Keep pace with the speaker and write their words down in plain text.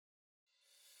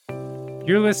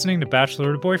You're listening to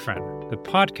Bachelor to Boyfriend, the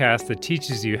podcast that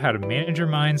teaches you how to manage your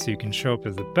mind so you can show up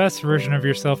as the best version of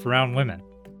yourself around women.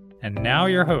 And now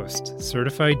your host,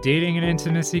 certified dating and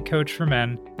intimacy coach for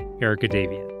men, Erica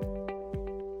Davian.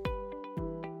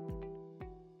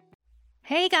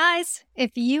 Hey guys,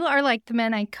 if you are like the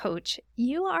men I coach,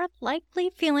 you are likely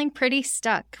feeling pretty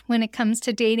stuck when it comes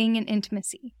to dating and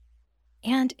intimacy.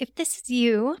 And if this is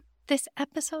you, this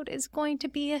episode is going to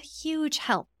be a huge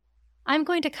help. I'm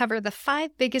going to cover the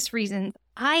 5 biggest reasons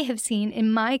I have seen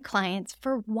in my clients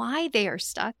for why they are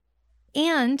stuck,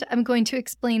 and I'm going to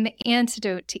explain the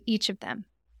antidote to each of them.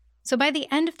 So by the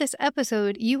end of this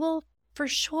episode, you will for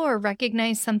sure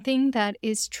recognize something that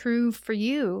is true for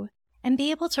you and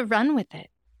be able to run with it.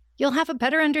 You'll have a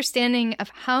better understanding of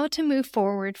how to move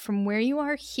forward from where you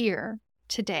are here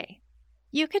today.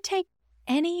 You could take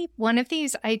any one of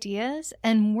these ideas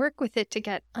and work with it to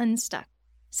get unstuck.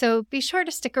 So be sure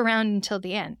to stick around until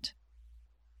the end.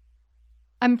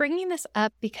 I'm bringing this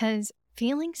up because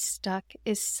feeling stuck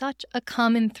is such a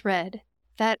common thread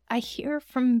that I hear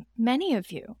from many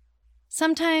of you.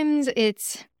 Sometimes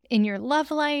it's in your love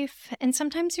life, and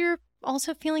sometimes you're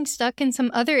also feeling stuck in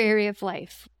some other area of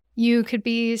life. You could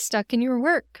be stuck in your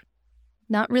work,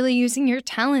 not really using your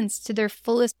talents to their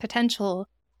fullest potential,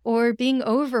 or being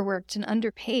overworked and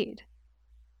underpaid.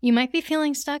 You might be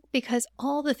feeling stuck because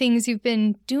all the things you've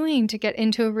been doing to get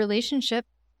into a relationship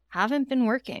haven't been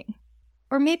working.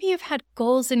 Or maybe you've had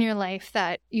goals in your life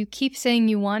that you keep saying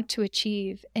you want to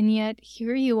achieve, and yet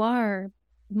here you are,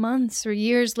 months or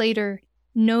years later,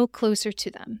 no closer to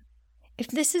them. If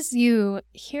this is you,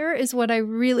 here is what I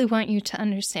really want you to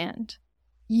understand.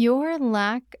 Your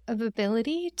lack of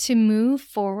ability to move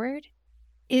forward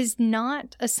is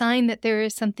not a sign that there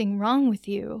is something wrong with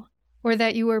you or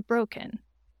that you are broken.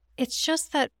 It's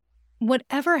just that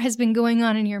whatever has been going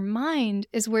on in your mind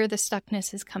is where the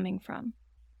stuckness is coming from.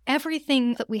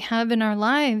 Everything that we have in our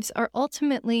lives are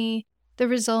ultimately the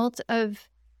result of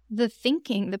the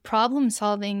thinking, the problem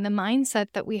solving, the mindset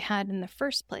that we had in the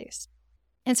first place.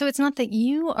 And so it's not that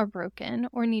you are broken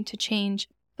or need to change,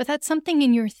 but that something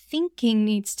in your thinking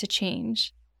needs to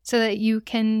change so that you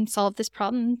can solve this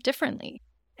problem differently.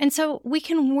 And so we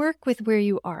can work with where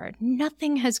you are.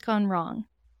 Nothing has gone wrong.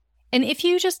 And if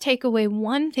you just take away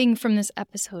one thing from this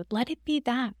episode, let it be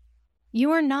that.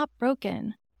 You are not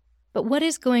broken, but what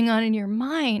is going on in your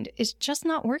mind is just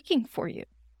not working for you.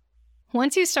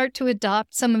 Once you start to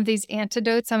adopt some of these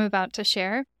antidotes I'm about to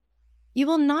share, you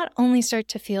will not only start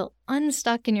to feel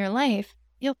unstuck in your life,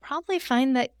 you'll probably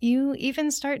find that you even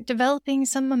start developing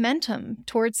some momentum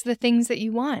towards the things that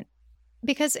you want.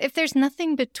 Because if there's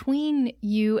nothing between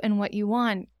you and what you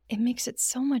want, it makes it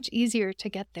so much easier to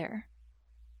get there.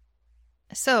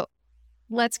 So,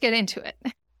 let's get into it.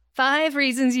 5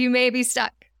 reasons you may be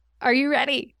stuck. Are you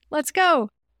ready? Let's go.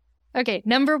 Okay,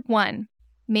 number 1.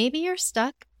 Maybe you're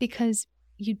stuck because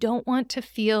you don't want to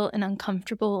feel an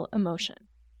uncomfortable emotion.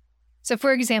 So,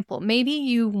 for example, maybe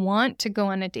you want to go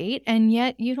on a date and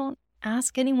yet you don't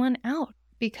ask anyone out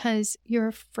because you're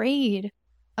afraid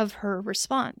of her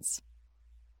response.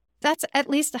 That's at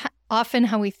least often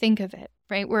how we think of it,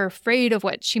 right? We're afraid of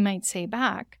what she might say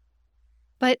back.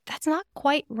 But that's not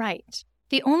quite right.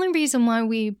 The only reason why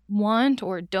we want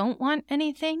or don't want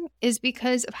anything is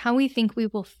because of how we think we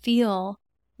will feel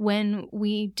when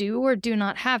we do or do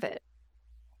not have it.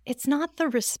 It's not the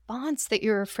response that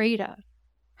you're afraid of.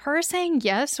 Her saying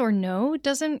yes or no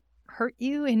doesn't hurt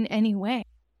you in any way.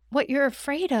 What you're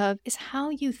afraid of is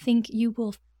how you think you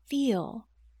will feel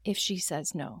if she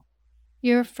says no.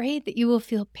 You're afraid that you will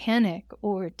feel panic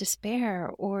or despair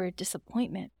or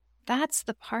disappointment. That's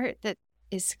the part that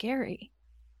is scary.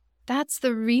 That's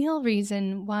the real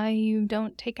reason why you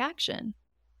don't take action,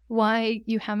 why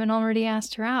you haven't already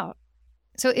asked her out.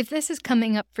 So if this is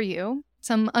coming up for you,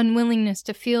 some unwillingness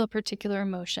to feel a particular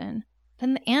emotion,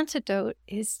 then the antidote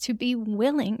is to be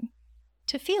willing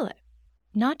to feel it.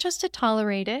 Not just to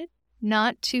tolerate it,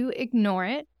 not to ignore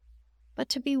it, but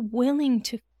to be willing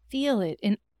to feel it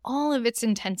in all of its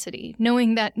intensity,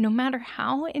 knowing that no matter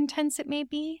how intense it may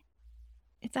be,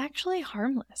 it's actually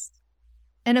harmless.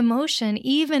 An emotion,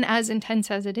 even as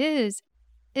intense as it is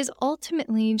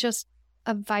ultimately just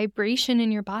a vibration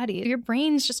in your body. Your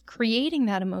brain's just creating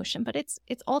that emotion, but it's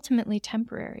ultimately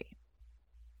temporary.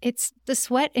 It's the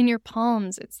sweat in your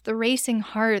palms, it's the racing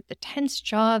heart, the tense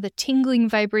jaw, the tingling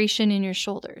vibration in your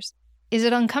shoulders. Is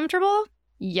it uncomfortable?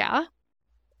 Yeah.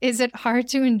 Is it hard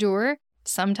to endure?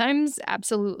 Sometimes,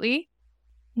 absolutely.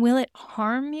 Will it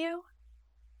harm you?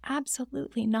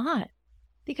 Absolutely not.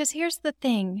 Because here's the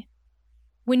thing.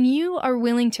 When you are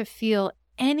willing to feel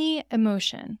any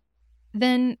emotion,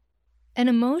 then an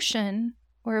emotion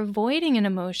or avoiding an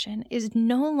emotion is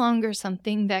no longer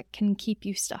something that can keep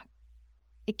you stuck.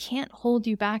 It can't hold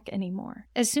you back anymore.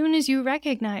 As soon as you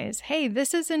recognize, hey,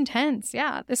 this is intense.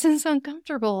 Yeah, this is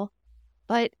uncomfortable,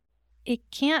 but it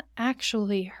can't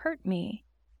actually hurt me,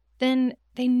 then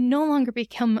they no longer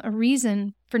become a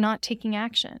reason for not taking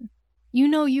action. You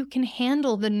know you can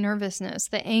handle the nervousness,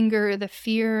 the anger, the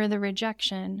fear, the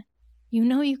rejection. You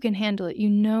know you can handle it. You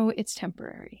know it's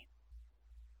temporary.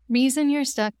 Reason you're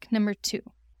stuck, number 2,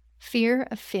 fear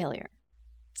of failure.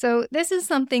 So this is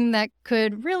something that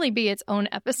could really be its own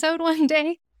episode one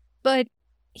day, but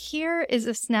here is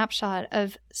a snapshot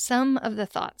of some of the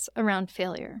thoughts around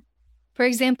failure. For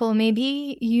example,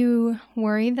 maybe you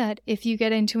worry that if you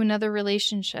get into another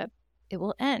relationship, it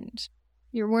will end.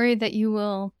 You're worried that you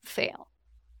will fail.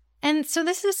 And so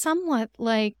this is somewhat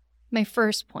like my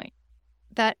first point,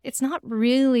 that it's not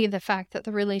really the fact that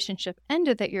the relationship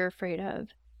ended that you're afraid of.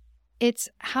 It's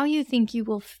how you think you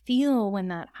will feel when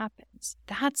that happens.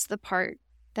 That's the part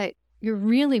that you're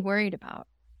really worried about.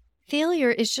 Failure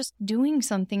is just doing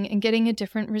something and getting a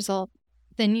different result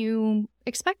than you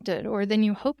expected or than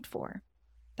you hoped for.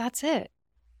 That's it.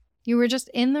 You were just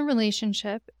in the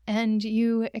relationship and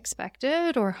you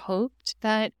expected or hoped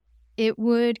that it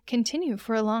would continue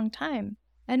for a long time,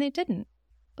 and it didn't.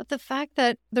 But the fact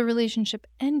that the relationship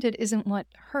ended isn't what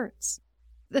hurts.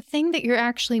 The thing that you're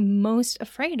actually most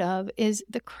afraid of is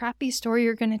the crappy story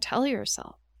you're going to tell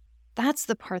yourself. That's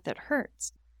the part that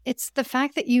hurts. It's the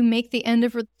fact that you make the end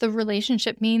of the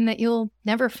relationship mean that you'll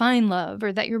never find love,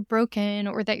 or that you're broken,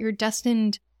 or that you're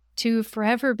destined to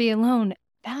forever be alone.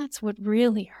 That's what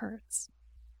really hurts.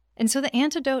 And so the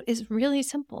antidote is really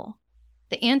simple.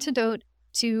 The antidote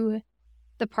to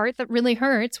the part that really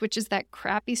hurts, which is that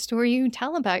crappy story you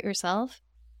tell about yourself,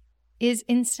 is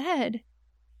instead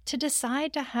to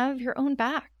decide to have your own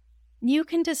back. You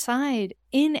can decide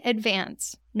in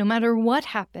advance, no matter what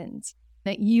happens,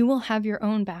 that you will have your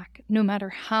own back, no matter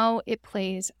how it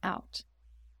plays out.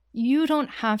 You don't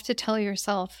have to tell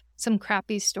yourself some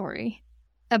crappy story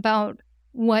about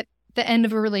what the end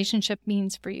of a relationship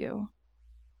means for you.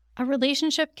 A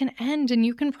relationship can end, and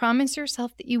you can promise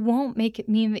yourself that you won't make it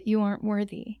mean that you aren't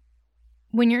worthy.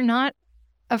 When you're not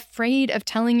afraid of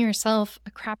telling yourself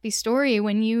a crappy story,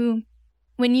 when you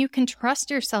can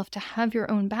trust yourself to have your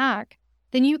own back,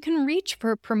 then you can reach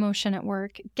for a promotion at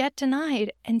work, get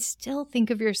denied, and still think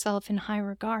of yourself in high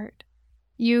regard.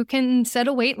 You can set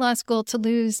a weight loss goal to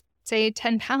lose, say,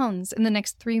 10 pounds in the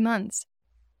next 3 months,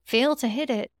 fail to hit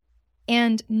it,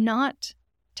 and not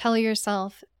tell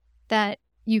yourself that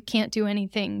you can't do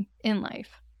anything in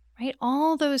life, right?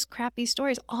 All those crappy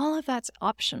stories, all of that's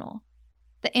optional.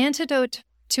 The antidote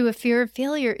to a fear of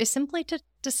failure is simply to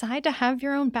decide to have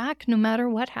your own back no matter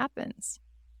what happens.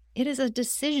 It is a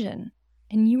decision,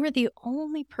 and you are the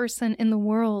only person in the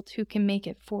world who can make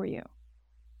it for you.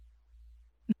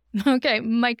 Okay,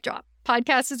 mic drop.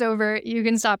 Podcast is over. You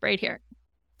can stop right here.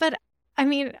 But,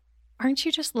 aren't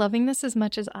you just loving this as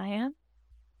much as I am?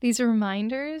 These are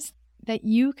reminders that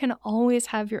you can always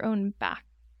have your own back.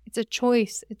 It's a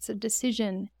choice. It's a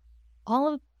decision.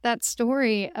 All of that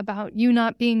story about you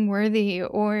not being worthy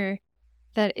or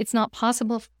that it's not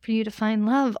possible for you to find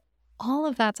love, all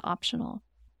of that's optional.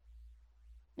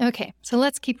 Okay, so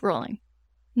let's keep rolling.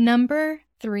 Number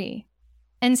 3.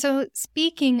 And so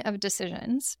speaking of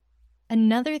decisions,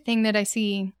 another thing that I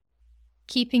see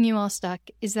keeping you all stuck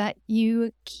is that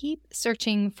you keep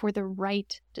searching for the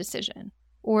right decision,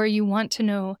 or you want to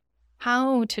know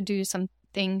how to do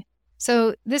something.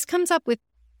 So this comes up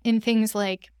in things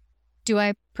like, do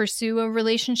I pursue a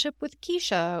relationship with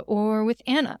Keisha or with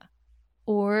Anna?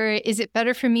 Or is it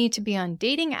better for me to be on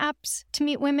dating apps to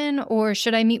meet women, or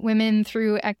should I meet women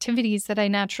through activities that I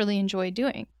naturally enjoy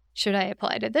doing? Should I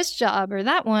apply to this job or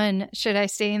that one? Should I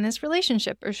stay in this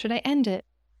relationship or should I end it?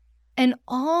 And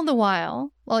all the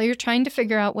while you're trying to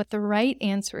figure out what the right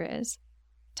answer is,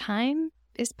 time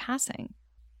is passing.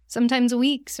 Sometimes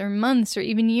weeks or months or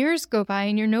even years go by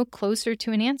and you're no closer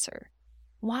to an answer.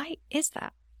 Why is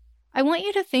that? I want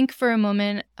you to think for a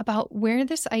moment about where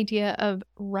this idea of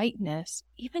rightness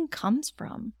even comes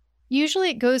from. Usually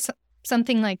it goes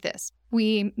something like this.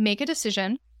 We make a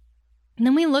decision, and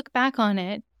then we look back on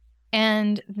it,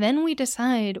 and then we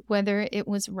decide whether it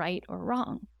was right or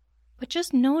wrong. But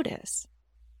just notice,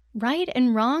 right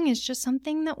and wrong is just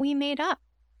something that we made up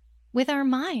with our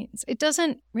minds. It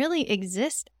doesn't really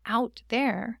exist out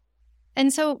there.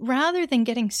 And so rather than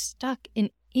getting stuck in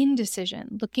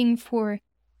indecision, looking for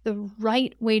the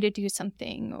right way to do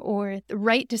something or the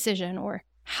right decision or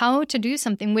how to do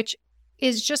something, which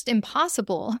is just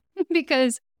impossible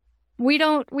because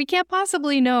we can't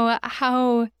possibly know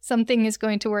how something is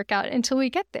going to work out until we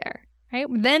get there, right?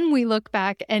 Then we look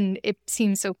back and it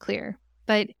seems so clear.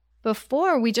 But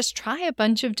before, we just try a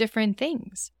bunch of different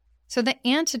things. So the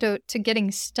antidote to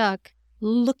getting stuck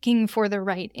looking for the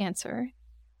right answer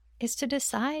is to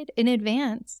decide in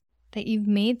advance that you've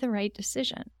made the right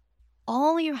decision.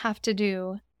 All you have to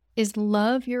do is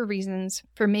love your reasons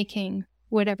for making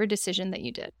whatever decision that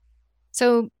you did.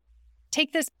 So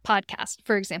take this podcast,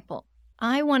 for example.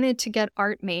 I wanted to get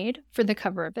art made for the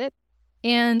cover of it,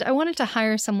 and I wanted to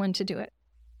hire someone to do it.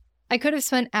 I could have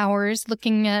spent hours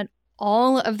looking at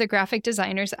all of the graphic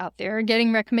designers out there,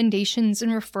 getting recommendations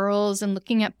and referrals and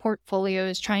looking at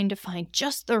portfolios, trying to find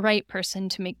just the right person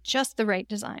to make just the right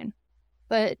design.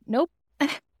 But nope.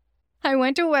 I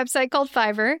went to a website called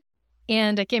Fiverr,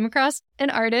 and I came across an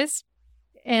artist,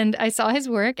 and I saw his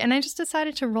work, and I just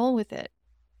decided to roll with it.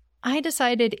 I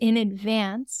decided in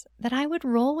advance that I would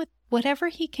roll with whatever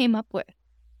he came up with.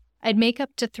 I'd make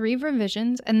up to 3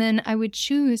 revisions, and then I would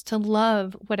choose to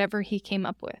love whatever he came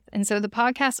up with. And so the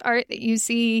podcast art that you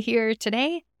see here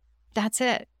today, that's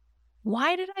it.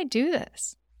 Why did I do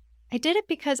this? I did it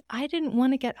because I didn't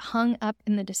want to get hung up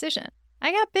in the decision.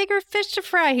 I got bigger fish to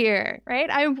fry here, right?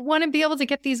 I want to be able to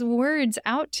get these words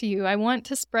out to you. I want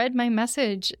to spread my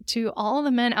message to all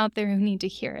the men out there who need to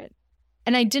hear it.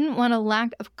 And I didn't want a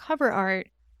lack of cover art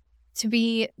to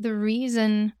be the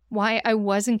reason why I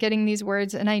wasn't getting these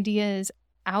words and ideas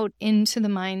out into the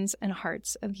minds and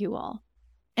hearts of you all.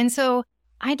 And so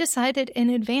I decided in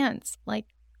advance, like,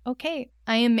 okay,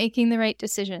 I am making the right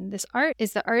decision. This art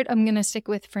is the art I'm going to stick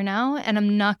with for now, and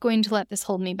I'm not going to let this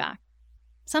hold me back.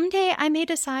 Someday I may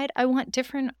decide I want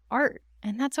different art,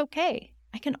 and that's okay.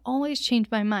 I can always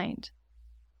change my mind.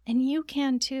 And you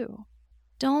can too.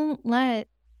 Don't let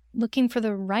looking for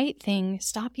the right thing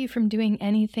stop you from doing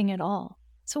anything at all.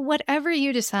 So whatever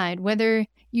you decide, whether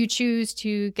you choose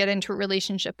to get into a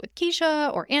relationship with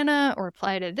Keisha or Anna or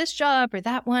apply to this job or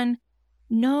that one,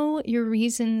 know your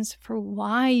reasons for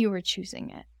why you are choosing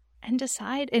it and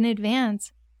decide in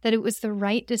advance that it was the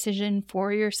right decision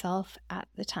for yourself at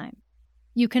the time.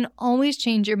 You can always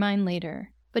change your mind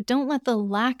later, but don't let the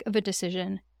lack of a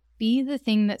decision be the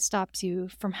thing that stops you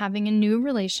from having a new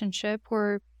relationship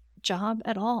or job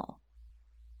at all.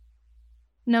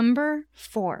 Number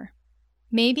 4,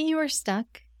 maybe you are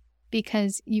stuck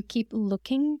because you keep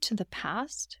looking to the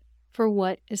past for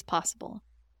what is possible.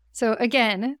 So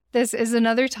again, this is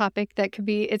another topic that could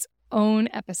be its own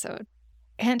episode.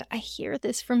 And I hear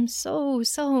this from so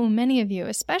many of you,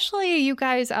 especially you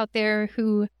guys out there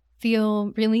who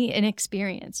feel really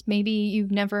inexperienced. Maybe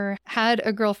you've never had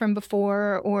a girlfriend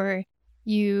before, or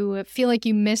you feel like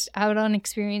you missed out on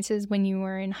experiences when you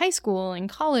were in high school and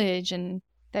college and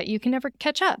that you can never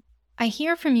catch up. I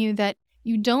hear from you that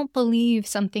you don't believe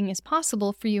something is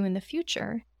possible for you in the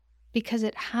future because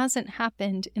it hasn't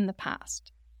happened in the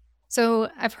past. So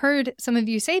I've heard some of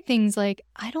you say things like,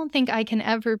 I don't think I can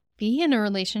ever be in a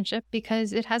relationship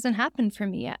because it hasn't happened for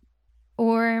me yet.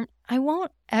 Or I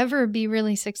won't ever be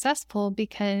really successful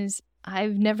because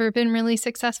I've never been really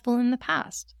successful in the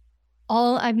past.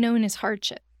 All I've known is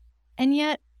hardship. And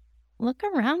yet, look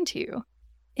around you.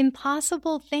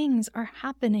 Impossible things are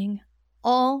happening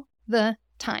all the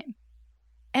time.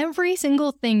 Every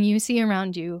single thing you see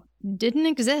around you didn't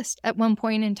exist at one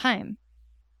point in time.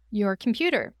 Your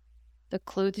computer, the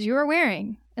clothes you are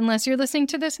wearing, unless you're listening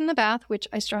to this in the bath, which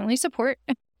I strongly support,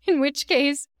 in which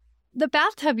case, the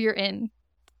bathtub you're in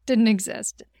didn't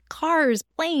exist. Cars,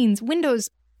 planes, windows,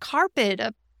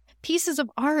 carpet, pieces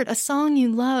of art, a song you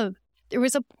love. There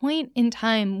was a point in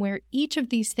time where each of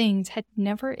these things had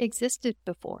never existed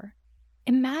before.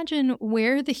 Imagine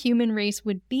where the human race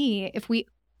would be if we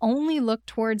only looked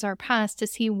towards our past to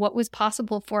see what was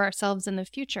possible for ourselves in the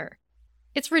future.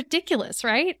 It's ridiculous,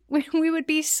 right? We would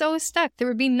be so stuck. There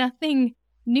would be nothing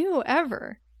new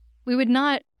ever. We would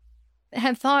not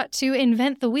have thought to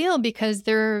invent the wheel because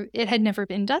it had never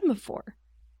been done before.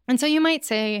 And so you might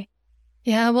say,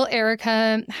 yeah, well,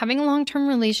 Erica, having a long-term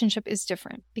relationship is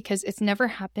different because it's never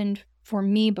happened for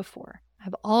me before. I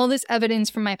have all this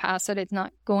evidence from my past that it's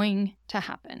not going to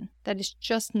happen, that it's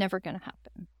just never going to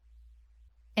happen.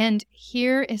 And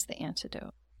here is the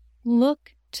antidote.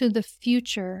 Look to the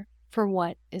future for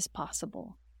what is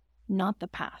possible, not the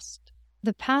past.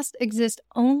 The past exists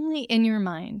only in your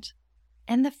mind,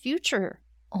 and the future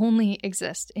only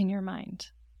exists in your mind.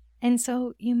 And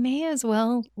so you may as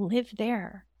well live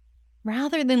there.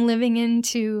 Rather than living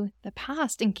into the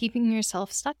past and keeping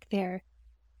yourself stuck there,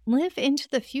 live into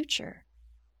the future,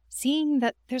 seeing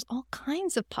that there's all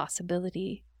kinds of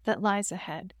possibility that lies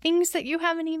ahead, things that you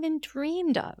haven't even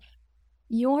dreamed of.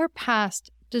 Your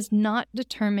past does not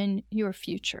determine your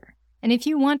future. And if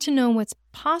you want to know what's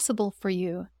possible for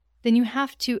you, then you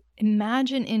have to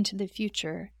imagine into the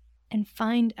future and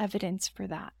find evidence for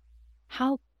that.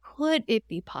 How could it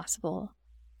be possible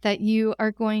that you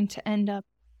are going to end up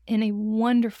in a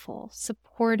wonderful,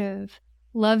 supportive,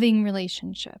 loving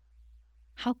relationship?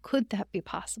 How could that be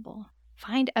possible?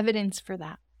 Find evidence for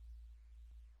that.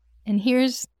 And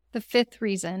here's the fifth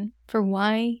reason for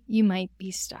why you might be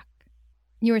stuck.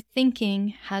 Your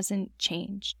thinking hasn't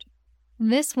changed.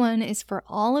 This one is for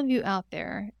all of you out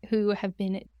there who have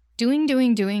been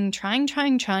doing, trying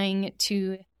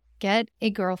to get a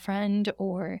girlfriend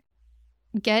or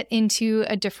get into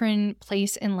a different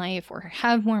place in life or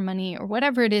have more money or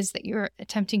whatever it is that you're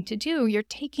attempting to do. You're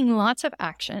taking lots of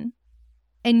action,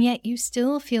 and yet you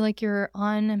still feel like you're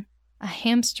on a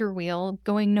hamster wheel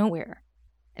going nowhere.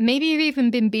 And maybe you've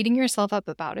even been beating yourself up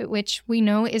about it, which we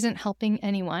know isn't helping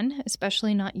anyone,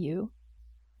 especially not you.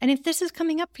 And if this is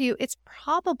coming up for you, it's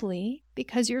probably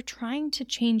because you're trying to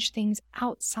change things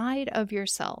outside of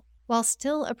yourself while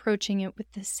still approaching it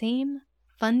with the same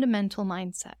fundamental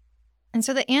mindset. And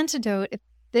so the antidote, if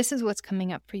this is what's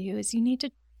coming up for you, is you need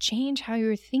to change how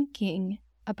you're thinking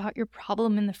about your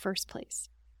problem in the first place.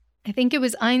 I think it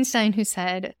was Einstein who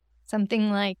said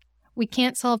something like, we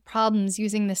can't solve problems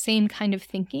using the same kind of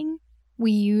thinking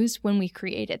we used when we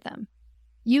created them.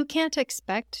 You can't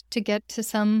expect to get to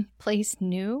some place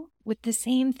new with the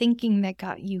same thinking that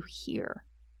got you here.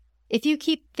 If you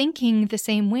keep thinking the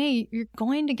same way, you're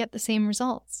going to get the same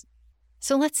results.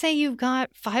 So let's say you've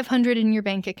got $500 in your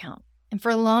bank account, and for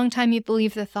a long time you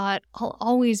believe the thought, I'll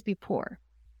always be poor.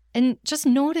 And just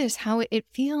notice how it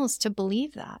feels to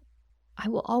believe that. I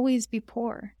will always be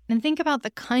poor. And think about the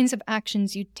kinds of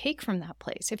actions you'd take from that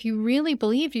place. If you really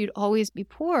believed you'd always be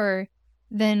poor,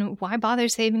 then why bother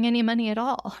saving any money at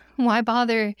all? Why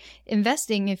bother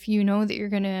investing if you know that you're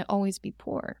going to always be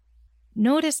poor?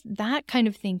 Notice that kind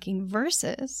of thinking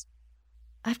versus,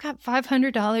 I've got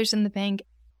 $500 in the bank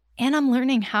and I'm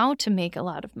learning how to make a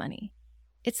lot of money.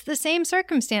 It's the same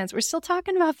circumstance. We're still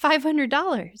talking about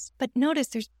 $500. But notice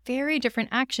there's very different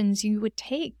actions you would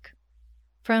take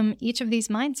from each of these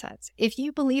mindsets. If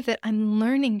you believe that I'm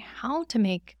learning how to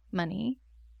make money,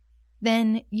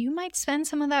 then you might spend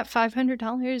some of that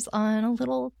 $500 on a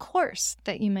little course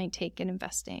that you might take in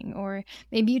investing. Or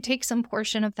maybe you take some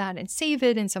portion of that and save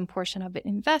it and some portion of it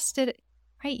invest it,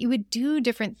 right? You would do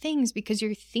different things because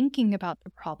you're thinking about the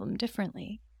problem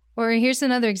differently. Or here's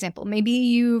another example. Maybe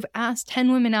you've asked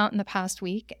 10 women out in the past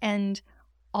week and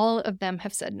all of them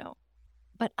have said no.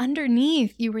 But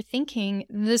underneath, you were thinking,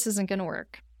 this isn't going to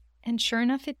work. And sure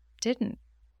enough, it didn't.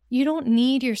 You don't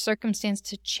need your circumstance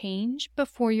to change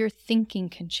before your thinking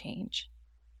can change.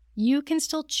 You can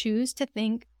still choose to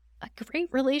think, a great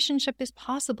relationship is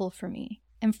possible for me.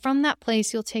 And from that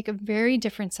place, you'll take a very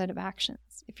different set of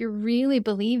actions. If you're really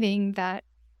believing that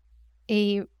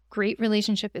a great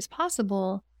relationship is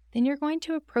possible, then you're going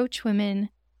to approach women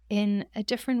in a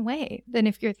different way than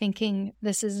if you're thinking,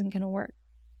 this isn't going to work.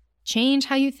 Change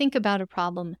how you think about a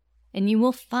problem, and you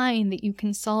will find that you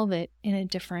can solve it in a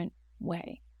different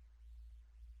way.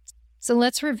 So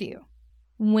let's review.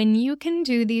 When you can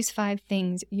do these 5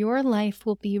 things, your life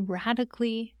will be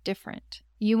radically different.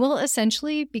 You will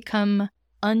essentially become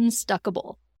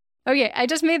unstuckable. Okay, I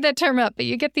just made that term up, but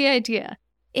you get the idea.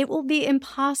 It will be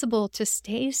impossible to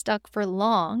stay stuck for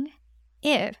long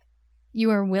if you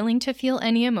are willing to feel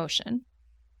any emotion,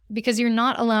 because you're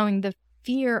not allowing the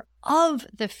fear of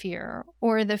the fear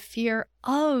or the fear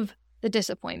of the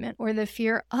disappointment or the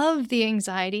fear of the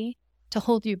anxiety to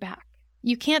hold you back.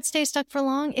 You can't stay stuck for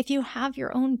long if you have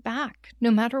your own back,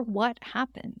 no matter what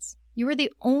happens. You are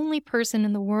the only person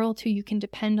in the world who you can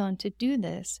depend on to do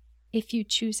this if you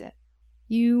choose it.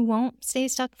 You won't stay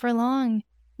stuck for long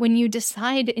when you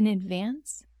decide in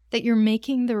advance that you're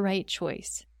making the right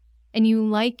choice and you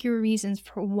like your reasons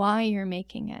for why you're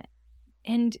making it.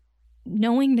 And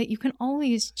knowing that you can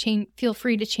always feel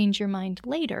free to change your mind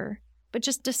later, but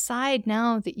just decide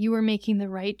now that you are making the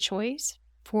right choice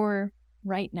for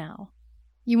right now.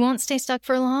 You won't stay stuck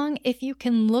for long if you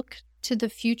can look to the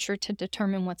future to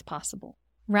determine what's possible,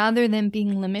 rather than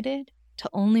being limited to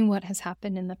only what has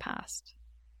happened in the past.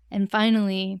 And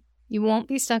finally, you won't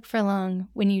be stuck for long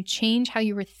when you change how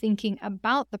you were thinking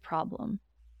about the problem,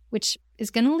 which is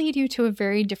going to lead you to a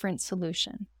very different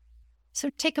solution. So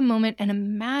take a moment and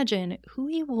imagine who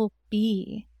you will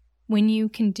be when you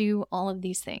can do all of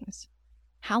these things.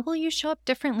 How will you show up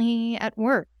differently at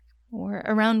work or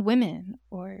around women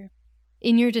or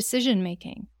in your decision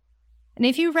making? And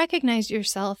if you recognize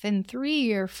yourself in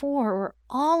 3 or 4 or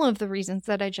all of the reasons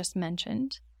that I just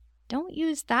mentioned, don't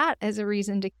use that as a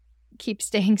reason to keep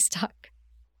staying stuck.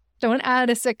 Don't add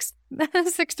a sixth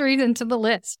reason to the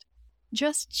list.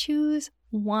 Just choose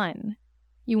one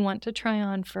you want to try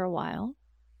on for a while,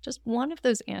 just one of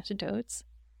those antidotes,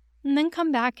 and then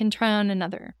come back and try on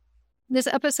another. This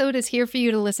episode is here for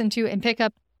you to listen to and pick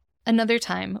up another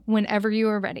time whenever you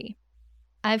are ready.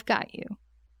 I've got you.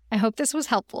 I hope this was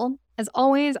helpful. As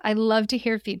always, I love to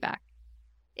hear feedback.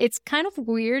 It's kind of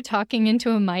weird talking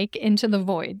into a mic into the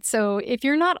void, so if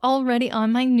you're not already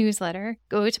on my newsletter,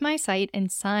 go to my site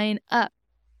and sign up.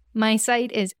 My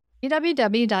site is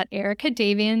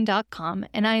www.ericadavian.com,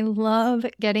 and I love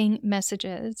getting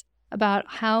messages about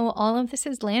how all of this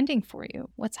is landing for you,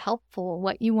 what's helpful,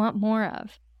 what you want more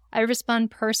of. I respond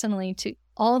personally to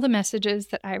all the messages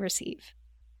that I receive.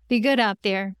 Be good out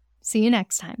there. See you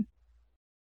next time.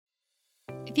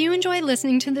 If you enjoy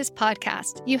listening to this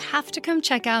podcast, you have to come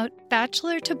check out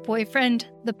Bachelor to Boyfriend,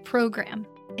 the program.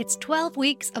 It's 12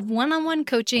 weeks of one-on-one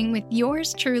coaching with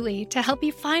yours truly to help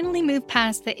you finally move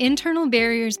past the internal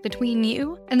barriers between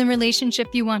you and the relationship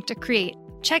you want to create.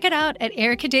 Check it out at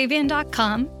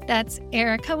ericadavian.com. That's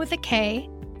Erica with a K.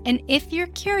 And if you're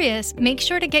curious, make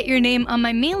sure to get your name on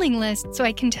my mailing list so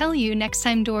I can tell you next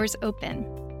time doors open.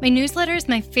 My newsletter is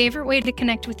my favorite way to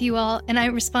connect with you all, and I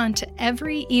respond to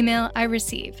every email I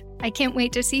receive. I can't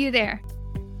wait to see you there.